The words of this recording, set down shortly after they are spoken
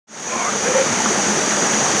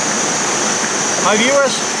Hi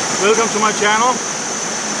viewers, welcome to my channel.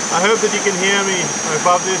 I hope that you can hear me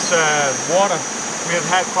above this water. We have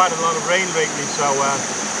had quite a lot of rain lately, so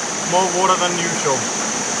more water than usual.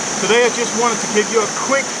 Today I just wanted to give you a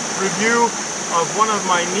quick review of one of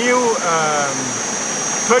my new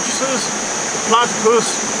purchases, the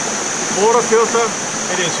Platypus water filter.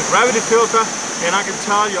 It is a gravity filter, and I can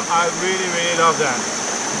tell you I really love that.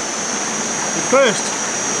 But first,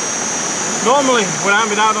 normally when I've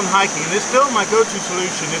been out on hiking, and it's still my go-to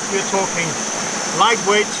solution if we're talking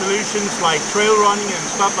lightweight solutions like trail running and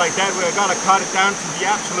stuff like that, where I gotta cut it down to the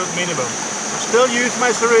absolute minimum. I still use my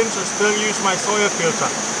syringe, I still use my soya filter.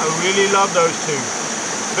 I really love those two.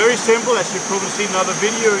 Very simple, as you've probably seen in another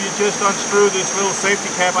video. You just unscrew this little safety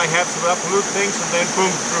cap I have so that I pollute things, and then boom,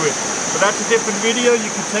 through it. But that's a different video, you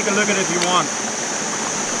can take a look at it if you want.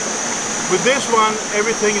 With this one,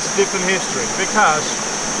 everything is a different history, because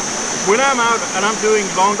when I'm out and I'm doing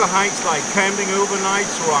longer hikes like camping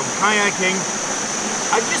overnights or I'm kayaking,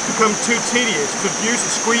 I just become too tedious to use a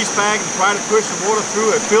squeeze bag and try to push the water through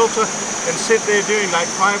a filter and sit there doing like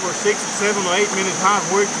 5 or 6 or 7 or 8 minutes hard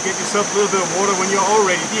work to get yourself a little bit of water when you're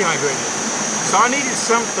already dehydrated. So I needed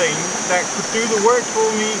something that could do the work for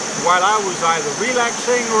me while I was either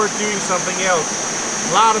relaxing or doing something else.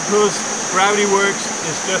 Platypus gravityworks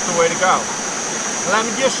is just the way to go. Let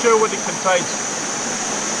me just show what it contains.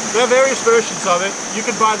 There are various versions of it. You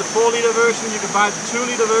can buy the 4-liter version, you can buy the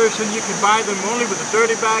 2-liter version, you can buy them only with a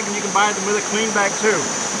dirty bag, and you can buy them with a clean bag too.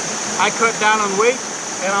 I cut down on weight,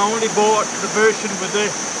 and I only bought the version with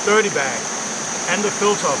the dirty bag and the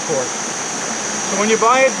filter, of course. So when you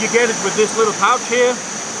buy it, you get it with this little pouch here.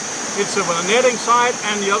 It's with a netting side,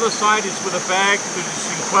 and the other side is with a bag that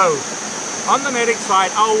is enclosed. On the netting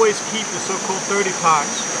side, I always keep the so-called dirty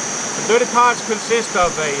parts. The dirty parts consist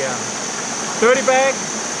of a dirty bag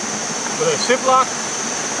with a ziplock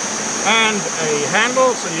and a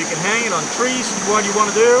handle so you can hang it on trees and what you want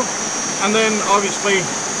to do, and then obviously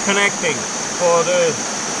connecting for the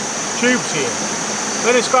tubes here.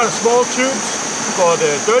 Then it's got a small tubes for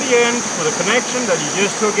the dirty end for the connection that you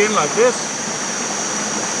just took in like this.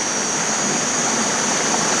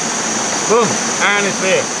 Boom, and it's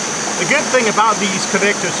there. The good thing about these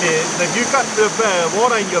connectors here is that you've got the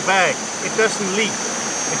water in your bag. It doesn't leak.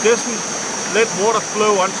 It doesn't let water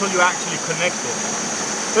flow until you actually connect it.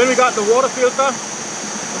 Then we got the water filter.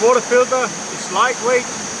 The water filter is lightweight,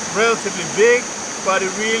 relatively big, but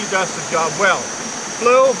it really does the job well.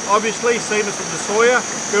 Flow, obviously, same as with the soya,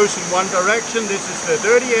 goes in one direction. This is the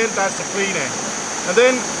dirty end, that's the clean end. And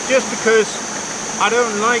then, just because I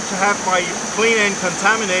don't like to have my clean end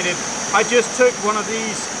contaminated, I just took one of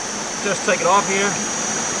these, just take it off here.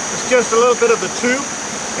 It's just a little bit of the tube,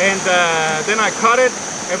 and then I cut it.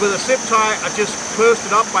 And with a zip tie, I just closed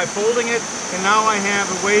it up by folding it, and now I have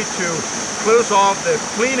a way to close off the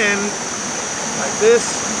clean end like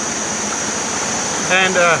this,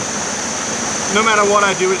 and no matter what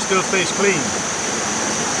I do, it still stays clean.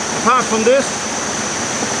 Apart from this,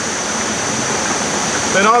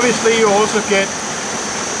 then obviously you also get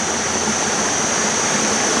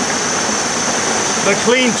the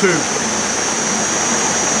clean tube.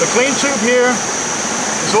 The clean tube here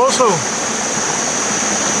is also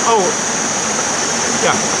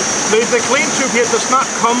the clean tube here does not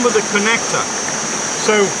come with a connector.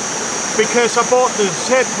 So, because I bought the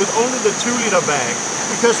set with only the 2-liter bag,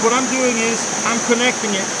 because what I'm doing is I'm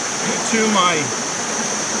connecting it to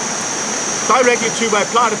directly to my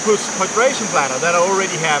Platypus hydration bladder that I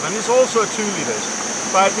already have, and it's also a 2-liter.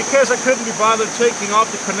 But because I couldn't be bothered taking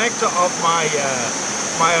off the connector of my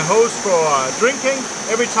my hose for drinking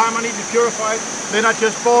every time I need to purify it, then I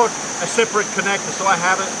just bought a separate connector, so I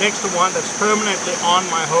have an extra one that's permanently on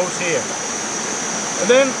my hose here. And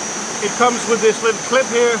then it comes with this little clip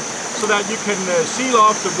here so that you can seal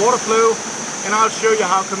off the water flow, and I'll show you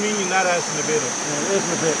how convenient that is in a bit.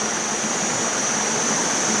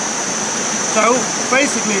 So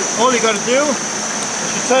basically all you got to do is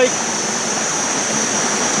you take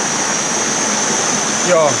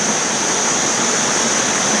your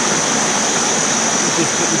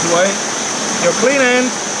your clean end,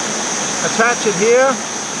 attach it here,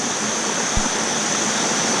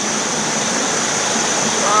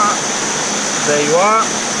 there you are,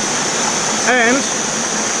 and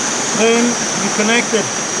then you connect it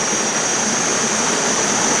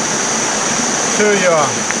to your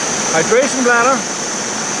hydration bladder,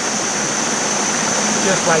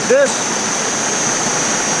 just like this,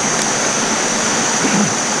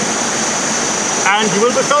 and you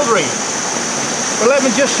will be filtering. But let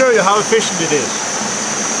me just show you how efficient it is.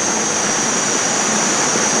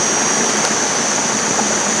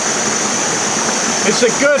 It's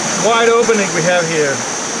a good wide opening we have here.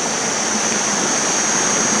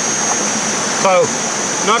 So,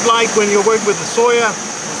 not like when you work with the soya,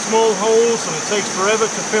 with small holes and it takes forever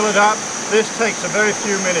to fill it up. This takes a very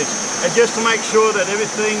few minutes. And just to make sure that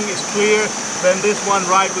everything is clear, then this one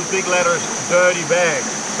right with big letters, dirty bag.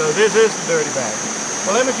 So this is the dirty bag.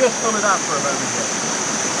 Well, let me just fill it up for a moment here.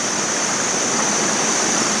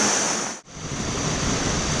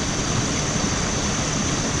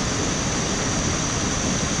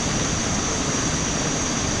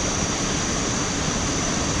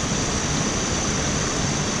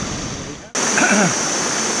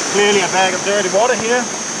 Clearly a bag of dirty water here.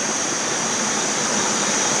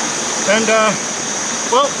 And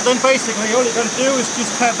well, then basically all you got to do is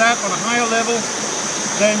just have that on a higher level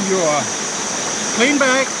than your clean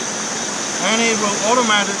bag, and it will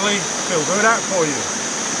automatically filter it out for you.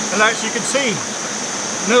 And as you can see,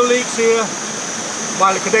 no leaks here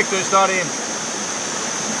while the connector is not in.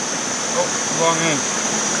 Oh, wrong end.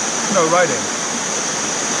 No, right end.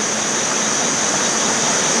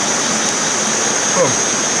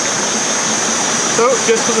 Boom. So,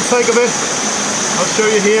 just for the sake of it, I'll show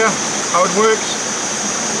you here how it works.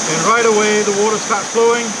 And right away the water starts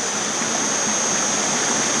flowing.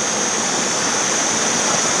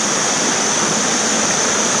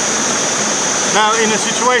 Now, in a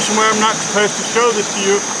situation where I'm not supposed to show this to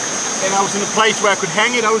you, and I was in a place where I could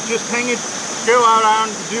hang it, I would just hang it, go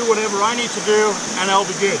around, do whatever I need to do, and I'll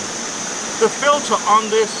be good. The filter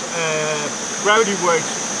on this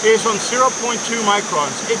gravityworks is on 0.2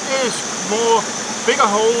 microns. It is bigger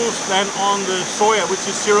holes than on the soya, which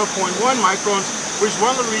is 0.1 microns, which is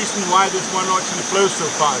one of the reasons why this one actually flows so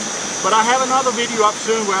fast. But I have another video up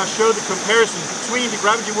soon where I show the comparison between the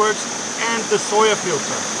gravityworks and the soya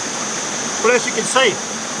filter. But as you can see,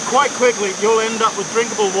 quite quickly you'll end up with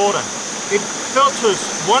drinkable water. It filters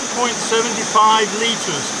 1.75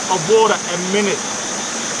 liters of water a minute.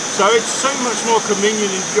 So it's so much more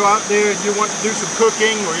convenient if you're out there and you want to do some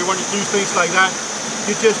cooking or you want to do things like that.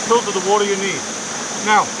 You just filter the water you need.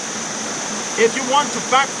 Now, if you want to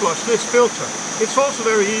backflush this filter, it's also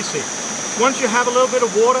very easy. Once you have a little bit of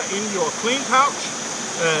water in your clean pouch,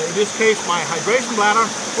 in this case my hydration bladder,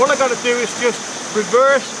 all I got to do is just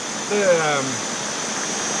reverse the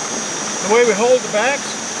way we hold the bags,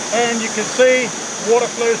 and you can see water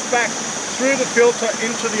flows back through the filter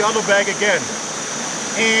into the other bag again.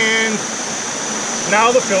 And now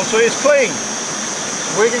the filter is clean.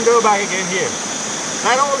 We can go back again here.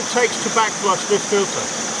 That's all it takes to backflush this filter.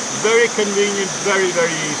 Very convenient, very,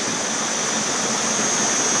 very easy.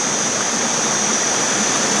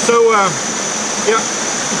 So, yeah,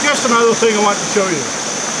 just another thing I want to show you.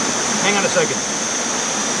 Hang on a second.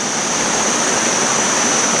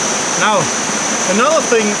 Now, another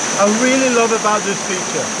thing I really love about this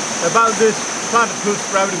feature, about this Platypus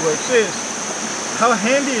gravityworks, is how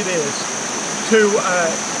handy it is to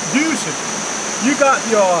use it. You got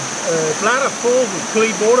your bladder full with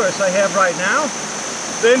clean water, as I have right now.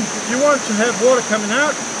 Then you want to have water coming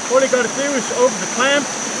out, all you got to do is open the clamp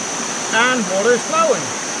and water is flowing.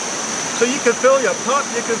 So you can fill your pot,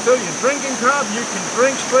 you can fill your drinking cup, you can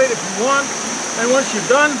drink straight if you want, and once you're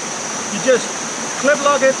done, you just clip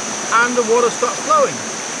lock it and the water starts flowing.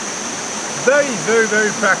 Very, very, very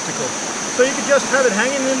practical. So you can just have it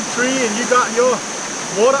hanging in the tree and you got your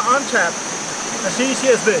water on tap, as easy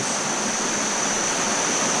as this.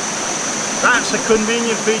 That's a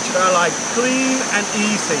convenient feature that I like. Clean and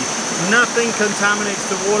easy. Nothing contaminates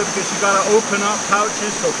the water because you got to open up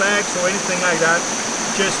pouches or bags or anything like that.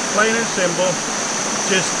 Just plain and simple,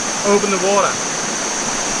 just open the water.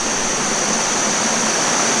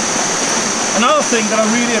 Another thing that I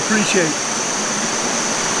really appreciate,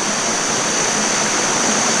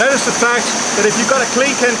 that is the fact that if you've got a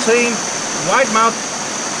clean canteen, wide mouth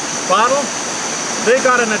bottle, they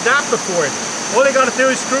got an adapter for it. All you got to do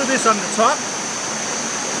is screw this on the top,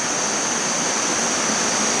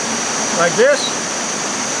 like this,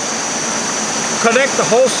 connect the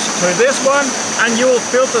hose to this one, and you will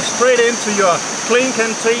filter straight into your clean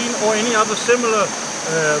canteen or any other similar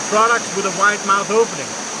product with a wide mouth opening.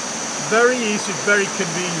 Very easy, very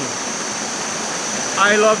convenient.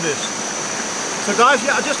 I love this. So guys,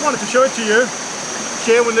 yeah, I just wanted to show it to you,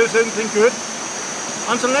 share when there's anything good.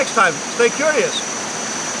 Until next time, stay curious.